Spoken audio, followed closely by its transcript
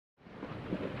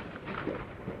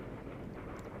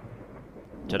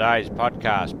Today's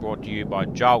podcast brought to you by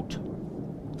Jolt.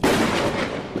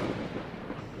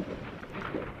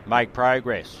 Make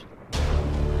progress,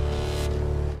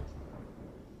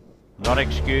 not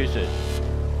excuses.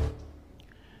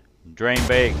 Dream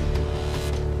big.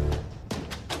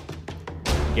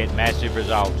 Get massive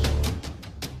results.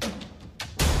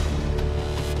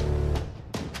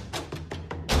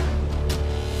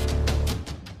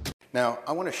 Now,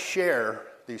 I want to share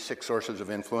these 6 sources of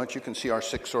influence. You can see our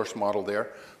 6-source model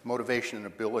there. Motivation and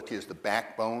ability is the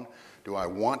backbone. Do I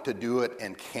want to do it,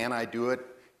 and can I do it?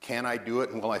 Can I do it,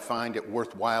 and will I find it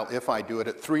worthwhile if I do it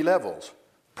at 3 levels?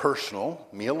 Personal,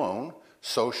 me alone.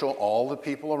 Social, all the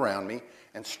people around me.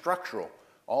 And structural,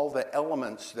 all the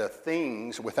elements, the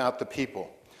things without the people.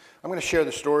 I'm going to share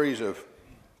the stories of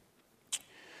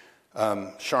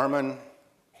Sharman,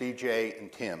 BJ, and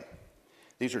Tim.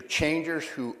 These are changers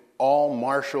who all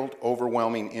marshaled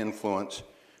overwhelming influence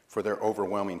for their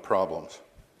overwhelming problems.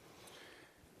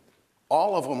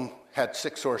 All of them had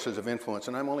 6 sources of influence,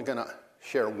 and I'm only going to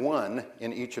share one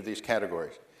in each of these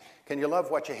categories. Can you love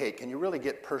what you hate? Can you really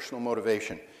get personal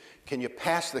motivation? Can you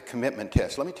pass the commitment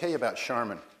test? Let me tell you about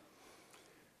Sharman.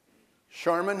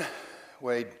 Sharman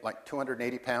weighed like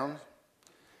 280 pounds.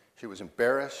 She was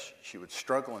embarrassed. She would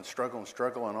struggle and struggle and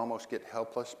struggle and almost get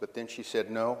helpless, but then she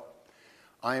said, no,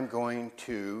 I'm going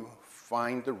to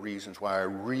find the reasons why I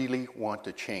really want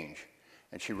to change.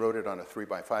 And she wrote it on a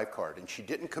 3x5 card. And she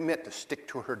didn't commit to stick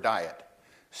to her diet,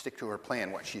 stick to her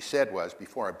plan. What she said was,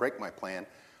 before I break my plan,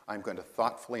 I'm going to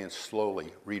thoughtfully and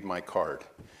slowly read my card.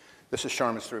 This is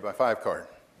Sharman's 3x5 card.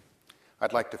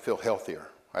 I'd like to feel healthier.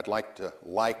 I'd like to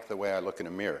like the way I look in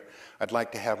a mirror. I'd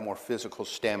like to have more physical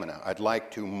stamina. I'd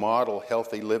like to model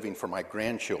healthy living for my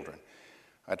grandchildren.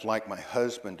 I'd like my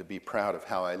husband to be proud of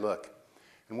how I look.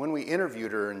 And when we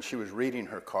interviewed her and she was reading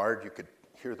her card, you could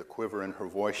hear the quiver in her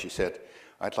voice. She said,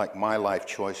 I'd like my life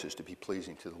choices to be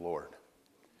pleasing to the Lord.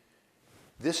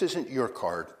 This isn't your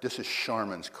card. This is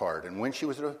Sharman's card. And when she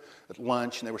was at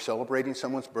lunch and they were celebrating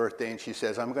someone's birthday and she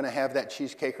says, I'm going to have that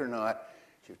cheesecake or not,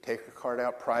 she would take her card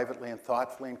out privately and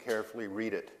thoughtfully and carefully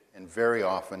read it. And very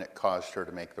often it caused her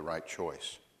to make the right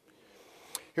choice.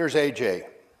 Here's AJ.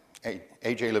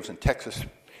 AJ lives in Texas.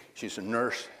 She's a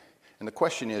nurse. And the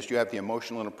question is, do you have the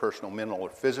emotional, interpersonal, mental,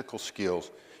 or physical skills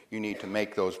you need to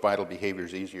make those vital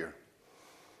behaviors easier?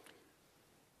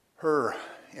 Her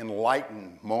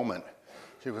enlightened moment,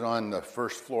 she was on the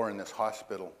first floor in this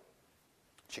hospital.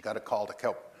 She got a call to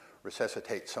help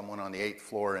resuscitate someone on the 8th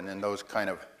floor, and in those kind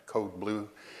of code blue,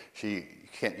 she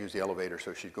can't use the elevator,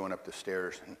 so she's going up the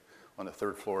stairs. And on the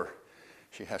 3rd floor,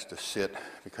 she has to sit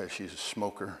because she's a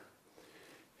smoker.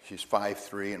 She's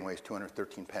 5'3" and weighs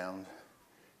 213 pounds.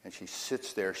 And she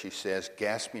sits there, she says,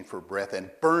 gasping for breath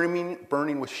and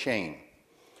burning with shame.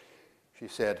 She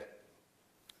said,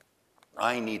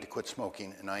 I need to quit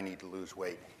smoking and I need to lose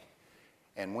weight.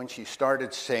 And when she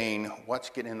started saying,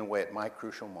 what's getting in the way at my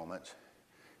crucial moments,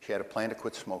 she had a plan to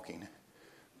quit smoking.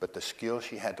 But the skill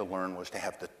she had to learn was to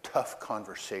have the tough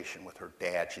conversation with her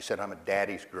dad. She said, I'm a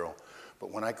daddy's girl.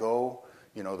 But when I go,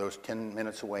 those 10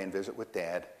 minutes away and visit with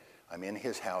Dad, I'm in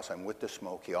his house, I'm with the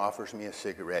smoke, he offers me a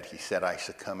cigarette. He said I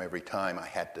succumb every time. I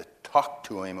had to talk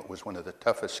to him. It was one of the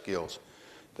toughest skills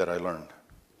that I learned.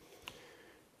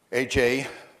 AJ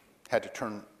had to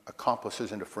turn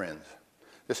accomplices into friends.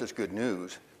 This is good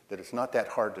news, that it's not that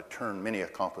hard to turn many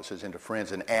accomplices into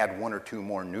friends and add 1 or 2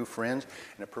 more new friends,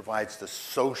 and it provides the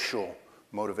social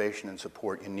motivation and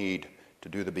support you need to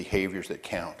do the behaviors that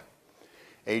count.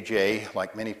 AJ,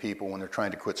 like many people when they're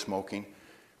trying to quit smoking,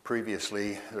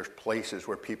 previously, there's places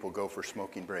where people go for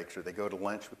smoking breaks or they go to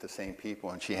lunch with the same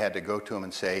people, and she had to go to them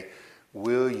and say,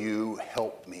 will you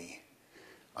help me?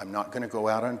 I'm not going to go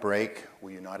out on break.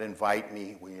 Will you not invite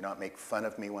me? Will you not make fun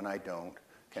of me when I don't?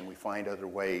 Can we find other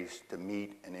ways to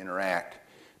meet and interact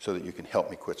so that you can help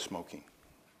me quit smoking?